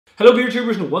Hello beer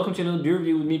tubers and welcome to another beer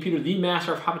review with me, Peter, the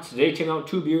master of hobbits. Today checking out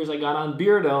two beers I got on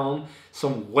Beer Dome,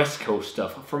 some West Coast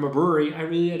stuff from a brewery I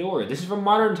really adore. This is from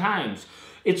Modern Times.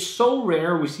 It's so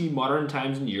rare we see Modern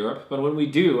Times in Europe, but when we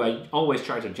do, I always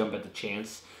try to jump at the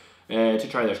chance to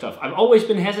try their stuff. I've always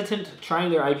been hesitant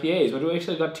trying their IPAs, but we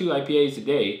actually got two IPAs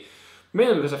today,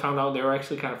 mainly because I found out they were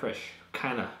actually kind of fresh.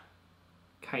 Kinda.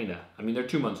 I mean, they're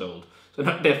 2 months old, so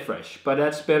not that fresh, but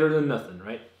that's better than nothing,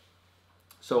 right?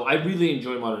 So I really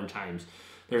enjoy Modern Times.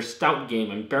 Their stout game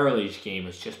and barrel aged game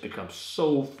has just become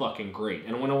so fucking great.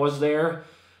 And when I was there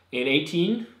in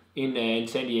 18 in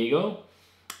San Diego,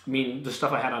 I mean, the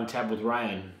stuff I had on tap with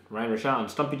Ryan Rashan,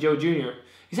 Stumpy Joe Jr.,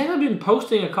 he's actually been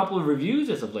posting a couple of reviews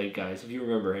as of late, guys, if you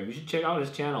remember him. You should check out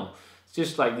his channel. It's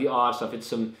just like the odd stuff. It's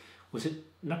some, was it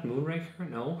not Moonraker?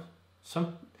 No.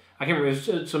 I can't remember. It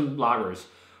was some lagers.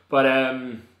 But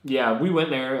yeah, we went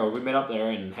there, or we met up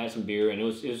there and had some beer, and it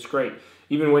was great.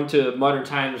 Even went to Modern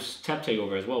Times Tap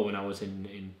Takeover as well when I was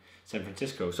in San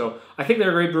Francisco. So I think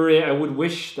they're a great brewery. I would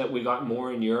wish that we got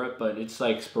more in Europe, but it's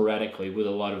like sporadically with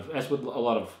as with a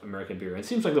lot of American beer. It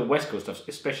seems like the West Coast stuff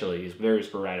especially is very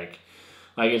sporadic.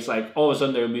 Like it's like all of a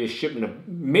sudden there'll be a shipment of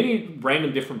many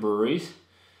random different breweries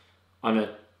on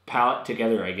a pallet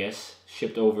together, I guess,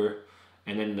 shipped over,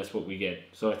 and then that's what we get.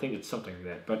 So I think it's something like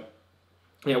that. But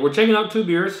yeah, we're checking out two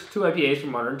beers, two IPAs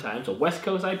from Modern Times, a West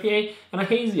Coast IPA and a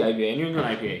hazy IPA, a New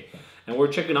England IPA. And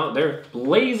we're checking out their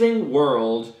Blazing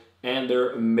World and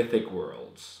their Mythic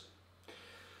Worlds.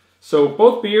 So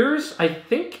both beers, I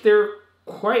think they're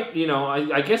quite,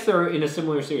 I guess they're in a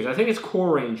similar series. I think it's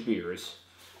core range beers.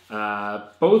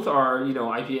 Both are,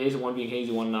 IPAs, one being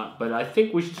hazy, one not. But I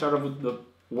think we should start off with the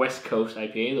West Coast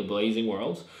IPA, the Blazing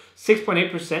Worlds.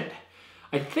 6.8%.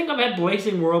 I think I've had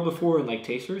Blazing World before in like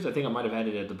tasters. I think I might have had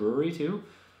it at the brewery too.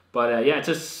 But yeah, it's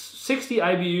a 60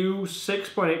 IBU,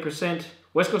 6.8%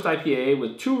 West Coast IPA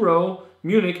with 2-row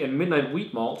Munich and Midnight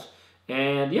Wheat Malt.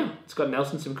 And yeah, it's got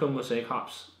Nelson Simcoe Mosaic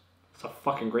hops. It's a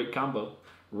fucking great combo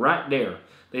right there.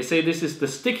 They say this is the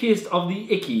stickiest of the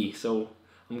icky, so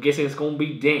I'm guessing it's going to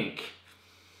be dank.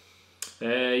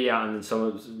 Yeah, and then some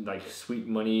of like Sweet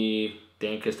Money,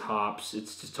 dankest hops.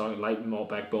 It's just talking light malt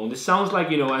backbone. This sounds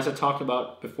like, as I talked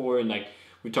about before, and like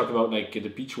we talked about like the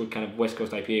Beechwood kind of West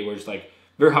Coast IPA, where it's like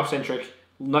very hop centric,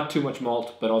 not too much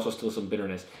malt, but also still some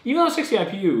bitterness. Even though 60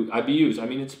 IBUs, I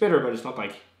mean it's bitter, but it's not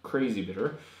like crazy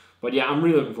bitter. But yeah, I'm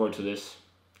really looking forward to this.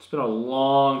 It's been a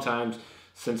long time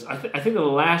since I think the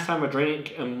last time I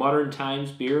drank a Modern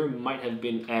Times beer might have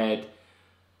been at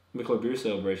Michelob Beer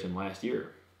Celebration last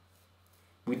year.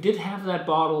 We did have that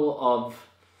bottle of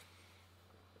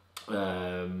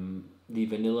the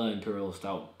Vanilla Imperial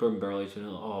Stout, Bourbon Barrel Aged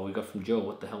Vanilla. Oh, we got from Joe.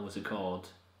 What the hell was it called?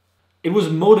 It was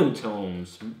Modem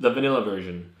Tones, the vanilla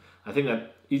version. I think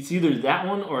that it's either that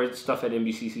one or it's stuff at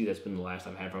MBCC that's been the last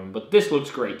time I had from him. But this looks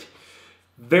great.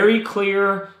 Very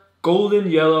clear,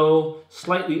 golden yellow,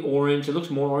 slightly orange. It looks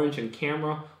more orange in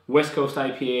camera. West Coast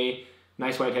IPA.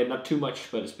 Nice white head. Not too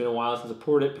much, but it's been a while since I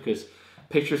poured it because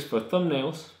pictures for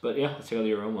thumbnails. But yeah, let's check out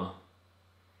the aroma.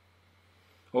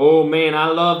 Oh man, I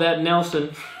love that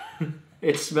Nelson.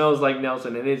 It smells like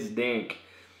Nelson and it's dank.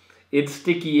 It's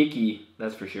sticky icky,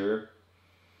 that's for sure.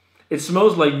 It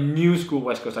smells like new school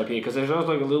West Coast IPA because there's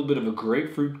also like a little bit of a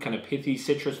grapefruit kind of pithy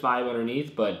citrus vibe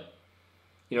underneath, but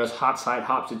it's hot side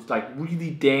hops. It's like really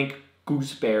dank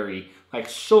gooseberry, like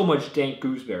so much dank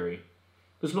gooseberry.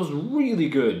 It smells really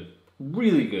good,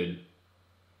 really good.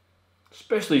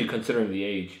 Especially considering the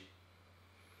age.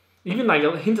 Even like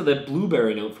a hint of that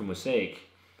blueberry note from Mosaic.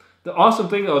 The awesome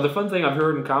thing, or the fun thing I've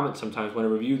heard in comments sometimes when I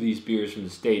review these beers from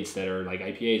the States that are like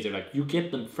IPAs, they're like, you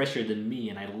get them fresher than me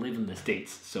and I live in the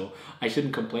States, so I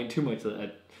shouldn't complain too much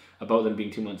about them being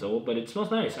 2 months old, but it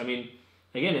smells nice. I mean,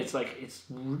 again, it's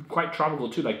quite tropical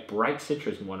too, like bright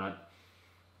citrus and whatnot.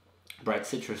 Bright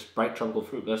citrus, bright tropical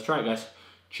fruit. Let's try it, guys.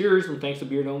 Cheers, and thanks to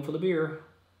Beer Dome for the beer.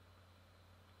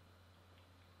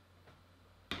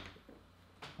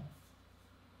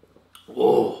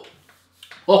 Whoa.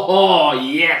 Oh,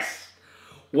 yes.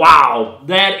 Wow.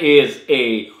 That is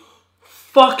a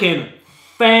fucking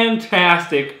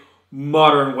fantastic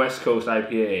modern West Coast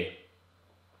IPA.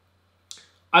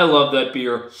 I love that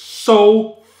beer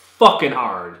so fucking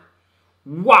hard.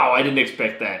 Wow, I didn't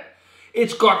expect that.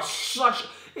 It's got such...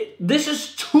 This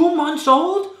is 2 months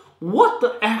old? What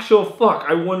the actual fuck?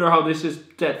 I wonder how this is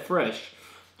that fresh.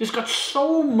 It's got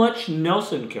so much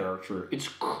Nelson character. It's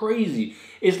crazy.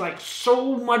 It's like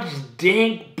so much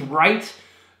dank, bright,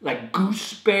 like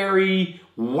gooseberry,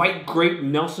 white grape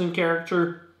Nelson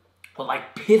character. But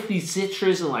like pithy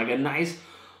citrus and like a nice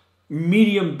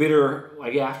medium bitter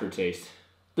like aftertaste.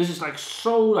 This is like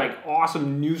so like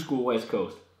awesome new school West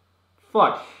Coast.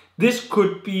 Fuck. This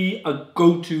could be a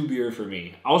go-to beer for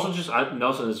me. Also,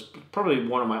 Nelson is probably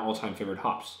one of my all-time favorite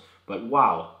hops. But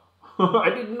wow,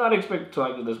 I did not expect to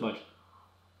like it this much.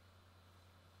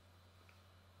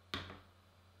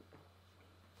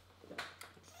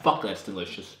 Fuck, that's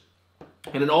delicious.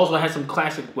 And it also has some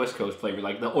classic West Coast flavor,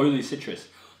 like the oily citrus.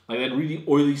 Like that really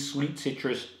oily, sweet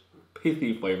citrus,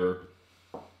 pithy flavor.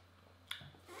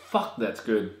 Fuck, that's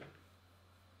good.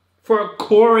 For a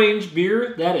core range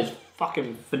beer, that is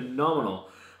fucking phenomenal.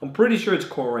 I'm pretty sure it's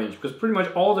core range because pretty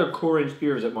much all their core range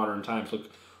beers at modern times look,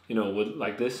 you know, with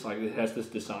like this, like it has this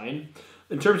design.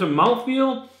 In terms of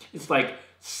mouthfeel, it's like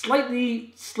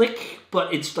slightly slick,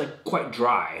 but it's like quite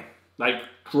dry. Like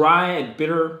dry and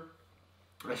bitter.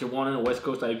 I should want in a West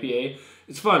Coast IPA.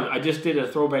 It's fun. I just did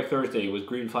a Throwback Thursday with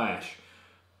Green Flash.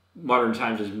 Modern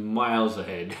Times is miles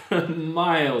ahead.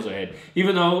 Miles ahead.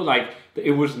 Even though like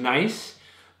it was nice,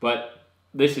 but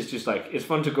this is just like, it's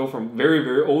fun to go from very,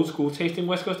 very old school tasting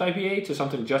West Coast IPA to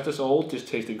something just as old, just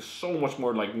tasting so much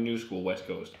more like new school West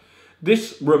Coast.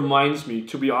 This reminds me,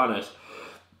 to be honest,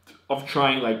 of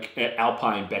trying like at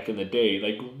Alpine back in the day,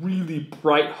 like really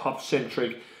bright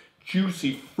hop-centric,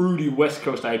 juicy, fruity West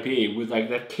Coast IPA with like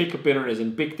that kick of bitterness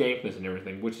and big dankness and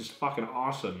everything, which is fucking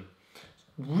awesome.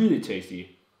 Really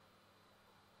tasty.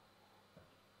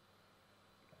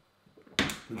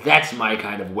 That's my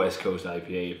kind of West Coast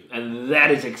IPA, and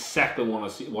that is exactly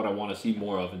what I want to see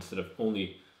more of instead of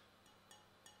only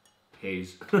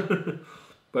haze.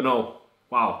 But no,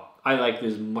 wow, I like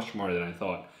this much more than I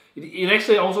thought. It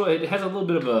actually also it has a little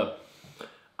bit of a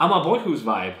Ama Boykus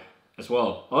vibe as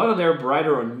well. A lot of their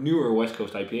brighter or newer West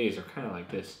Coast IPAs are kind of like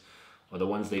this, or the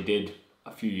ones they did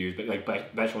a few years back, like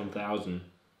Batch 1000.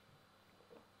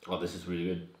 Oh, this is really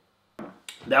good.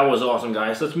 That was awesome,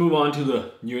 guys. Let's move on to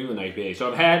the New England IPA.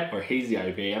 So hazy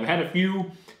IPA. I've had a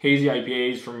few hazy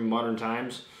IPAs from modern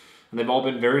times, and they've all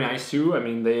been very nice too. I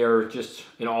mean, they are just,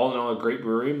 all in all, a great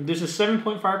brewery. This is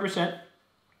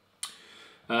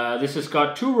 7.5%. This has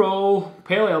got 2-row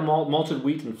pale ale malt, malted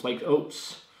wheat, and flaked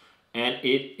oats. And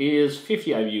it is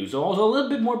 50 IBUs. So also a little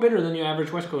bit more bitter than your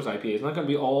average West Coast IPA. It's not going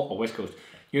to be all, West Coast,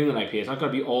 New England IPA. It's not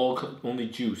going to be all only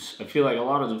juice. I feel like a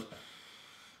lot of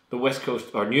the West Coast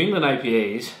or New England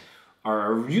IPAs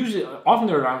are usually, often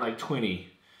they're around like 20.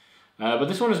 But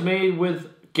this one is made with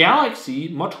Galaxy,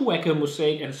 Motueka,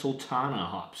 Mosaic, and Sultana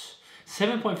hops.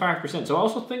 7.5%. So I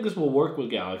also think this will work with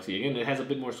Galaxy. Again, it has a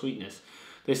bit more sweetness.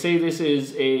 They say this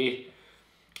is a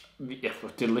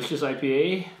delicious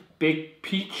IPA. Big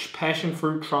peach, passion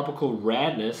fruit, tropical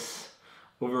radness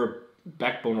over a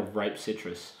backbone of ripe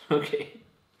citrus. Okay.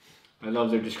 I love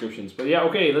their descriptions. But yeah,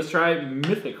 okay, let's try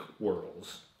Mythic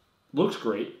Worlds. Looks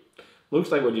great.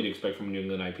 Looks like what you'd expect from a New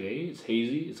England IPA. It's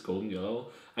hazy. It's golden yellow.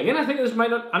 Again, I think this might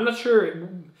not... I'm not sure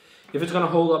if it's going to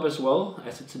hold up as well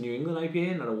as it's a New England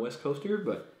IPA, not a West Coaster,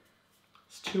 but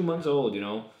it's 2 months old,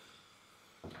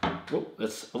 Whoa,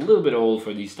 that's a little bit old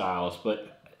for these styles,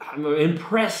 but I'm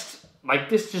impressed. Like,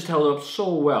 this just held up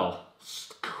so well.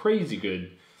 It's crazy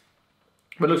good.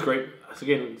 But it looks great. So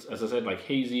again, as I said, like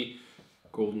hazy,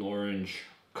 golden orange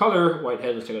color, white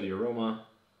head. Let's check out the aroma.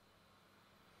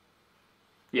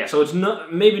 Yeah, so it's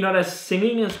not maybe not as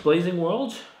singing as Blazing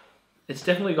Worlds. It's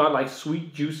definitely got like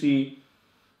sweet, juicy,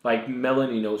 like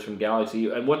melony notes from Galaxy.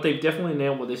 And what they've definitely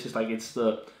nailed with this is like it's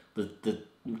the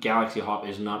Galaxy hop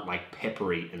is not like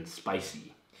peppery and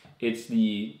spicy. It's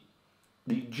the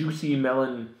juicy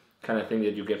melon kind of thing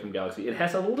that you get from Galaxy. It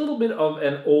has a little bit of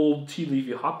an old tea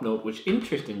leafy hop note, which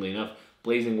interestingly enough,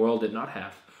 Blazing World did not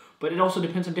have. But it also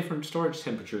depends on different storage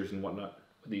temperatures and whatnot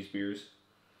with these beers.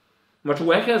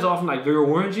 Motueka is often like very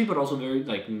orangey, but also very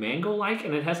like mango-like,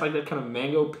 and it has like that kind of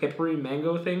mango, peppery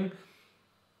mango thing.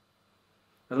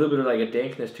 A little bit of like a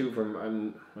dankness too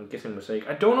from, I'm guessing Mosaic.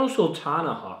 I don't know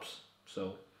Sultana hops,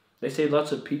 so they say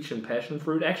lots of peach and passion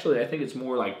fruit. Actually, I think it's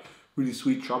more like really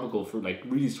sweet tropical fruit, like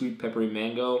really sweet peppery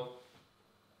mango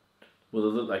with a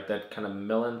little like that kind of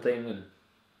melon thing. And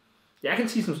yeah, I can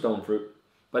see some stone fruit,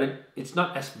 but it's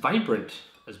not as vibrant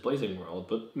as Blazing World,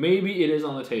 but maybe it is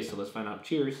on the taste, so let's find out.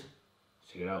 Cheers.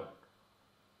 Check it out.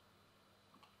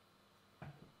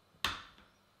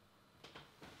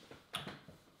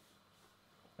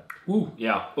 Ooh,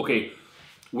 yeah, okay.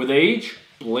 With age,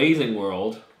 Blazing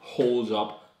World holds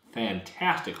up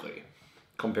fantastically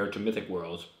compared to Mythic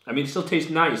Worlds. I mean, it still tastes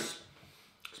nice,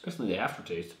 especially the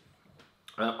aftertaste.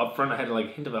 Up front, I had like a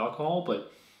hint of alcohol,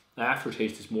 but the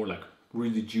aftertaste is more like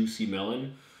really juicy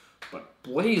melon. But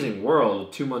Blazing World,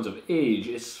 with 2 months of age,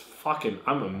 is fucking...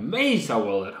 I'm amazed how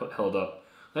well that held up.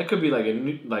 That could be like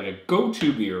a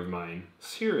go-to beer of mine.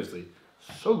 Seriously,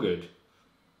 so good.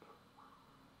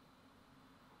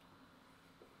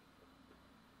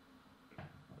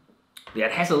 Yeah,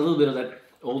 it has a little bit of that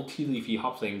old tea leafy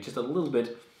hop thing, just a little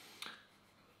bit.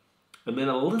 And then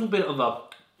a little bit of a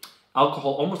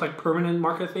alcohol, almost like permanent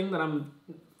marker thing that I'm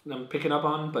picking up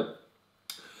on. But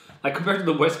like compared to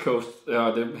the West Coast,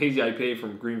 the hazy IPA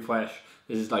from Green Flash,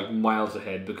 this is like miles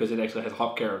ahead because it actually has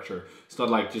hop character. It's not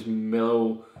like just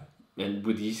mellow and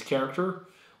with yeast character,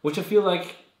 which I feel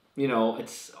like, you know,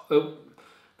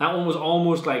 that one was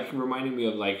almost like reminding me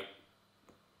of like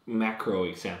macro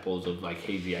examples of like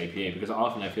hazy IPA, because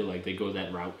often I feel like they go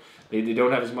that route. They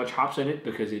don't have as much hops in it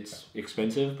because it's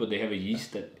expensive, but they have a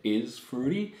yeast that is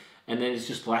fruity, and then it's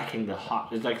just lacking the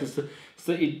hop. It's like it's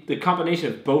the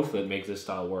combination of both that makes this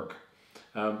style work.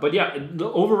 But yeah, the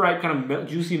overripe kind of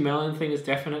juicy melon thing is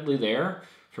definitely there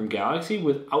from Galaxy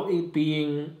without it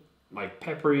being like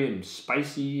peppery and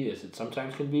spicy as it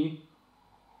sometimes can be.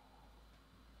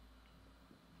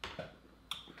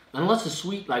 Unless it's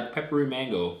sweet like peppery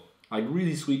mango, like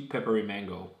really sweet peppery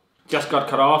mango. Just got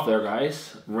cut off there,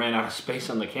 guys. Ran out of space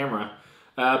on the camera.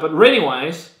 But rating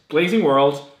wise, Blazing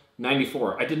World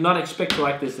 94. I did not expect to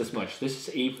like this much. This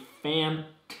is a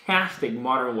fantastic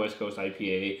modern West Coast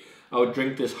IPA. I would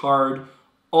drink this hard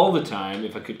all the time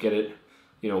if I could get it,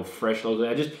 you know, fresh locally.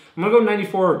 I'm gonna go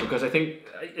 94 because I think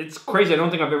it's crazy. I don't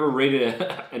think I've ever rated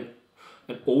an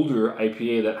older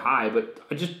IPA that high, but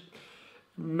I just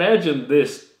imagine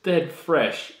this dead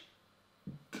fresh.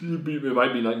 It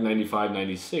might be like 95,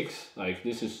 96. Like,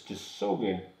 this is just so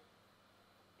good.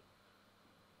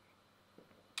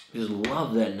 Just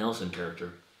love that Nelson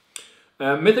character.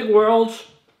 Mythic Worlds,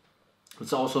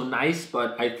 it's also nice,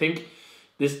 but I think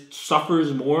this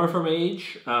suffers more from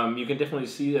age. You can definitely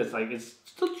see that it's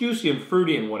still juicy and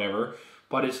fruity and whatever,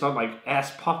 but it's not like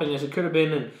as popping as it could have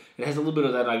been, and it has a little bit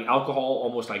of that like alcohol,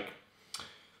 almost like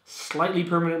slightly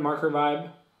permanent marker vibe.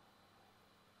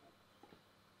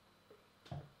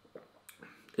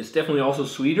 It's definitely also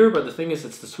sweeter, but the thing is,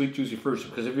 it's the sweet juicy fruits,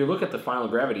 because if you look at the final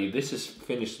gravity, this is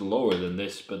finished lower than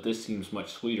this, but this seems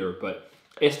much sweeter. But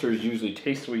esters usually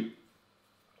taste sweet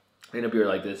in a beer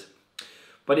like this.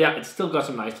 But yeah, it's still got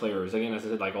some nice flavors. Again, as I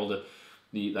said, like all the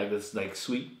like this like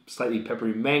sweet, slightly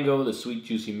peppery mango, the sweet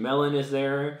juicy melon is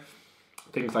there,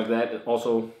 things like that. And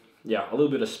also, yeah, a little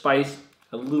bit of spice,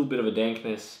 a little bit of a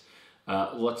dankness,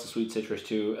 lots of sweet citrus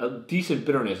too, a decent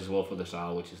bitterness as well for the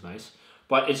style, which is nice.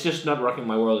 But it's just not rocking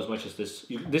my world as much as this.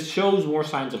 This shows more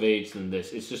signs of age than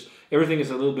this. It's just, everything is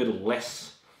a little bit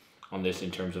less on this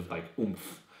in terms of like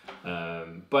oomph.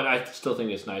 But I still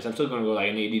think it's nice. I'm still going to go like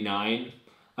an 89.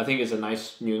 I think it's a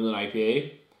nice New England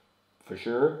IPA, for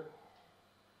sure.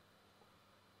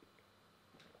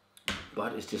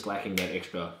 But it's just lacking that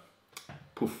extra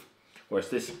poof. Whereas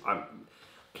this, I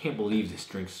can't believe this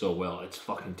drinks so well. It's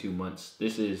fucking 2 months.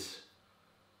 This is...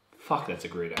 Fuck, that's a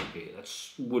great IPA. That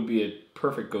would be a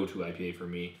perfect go-to IPA for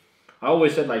me. I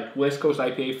always said, like, West Coast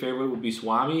IPA favorite would be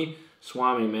Swami.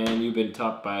 Swami, man, you've been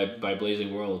topped by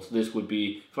Blazing Worlds. This would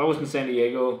be, if I was in San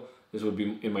Diego, this would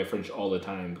be in my fridge all the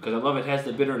time. Because I love it. It has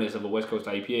the bitterness of a West Coast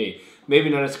IPA. Maybe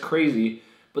not as crazy,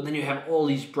 but then you have all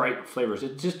these bright flavors.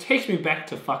 It just takes me back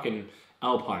to fucking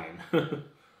Alpine.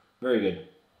 Very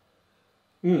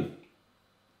good.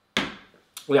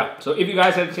 Yeah, so if you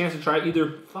guys had a chance to try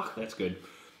either, fuck, that's good.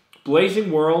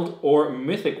 Blazing World or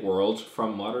Mythic Worlds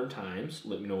from Modern Times.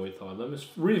 Let me know what you thought of them. It's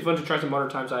really fun to try some Modern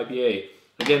Times IPA.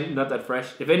 Again, not that fresh.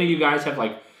 If any of you guys have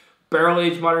like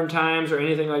barrel-aged Modern Times or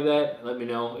anything like that, let me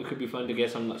know. It could be fun to get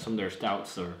some of their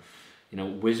stouts or, you know,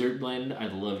 Wizard Blend.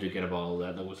 I'd love to get a bottle of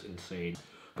that. That was insane.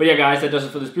 But yeah, guys, that does it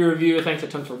for this beer review. Thanks a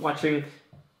ton for watching.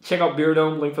 Check out Beer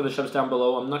Dome. Link for the shops down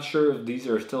below. I'm not sure if these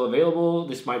are still available.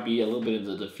 This might be a little bit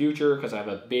into the future because I have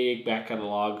a big back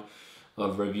catalog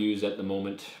of reviews at the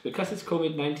moment because it's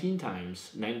COVID-19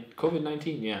 times.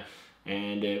 COVID-19, yeah.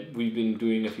 And we've been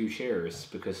doing a few shares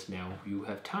because now you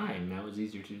have time. Now it's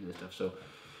easier to do this stuff. So,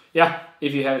 yeah,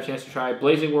 if you had a chance to try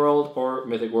Blazing World or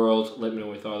Mythic World, let me know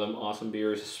what you thought of them. Awesome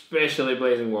beers, especially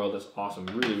Blazing World. That's awesome.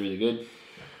 Really, really good.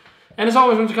 And as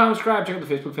always, remember to comment, subscribe, check out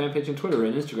the Facebook fan page and Twitter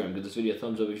and Instagram. Give this video a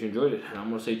thumbs up if you enjoyed it. And I'm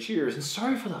going to say cheers. And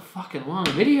sorry for the fucking long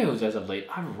videos as of late.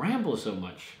 I ramble so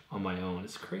much on my own.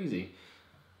 It's crazy.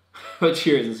 But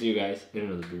cheers and see you guys in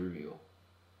another beer review.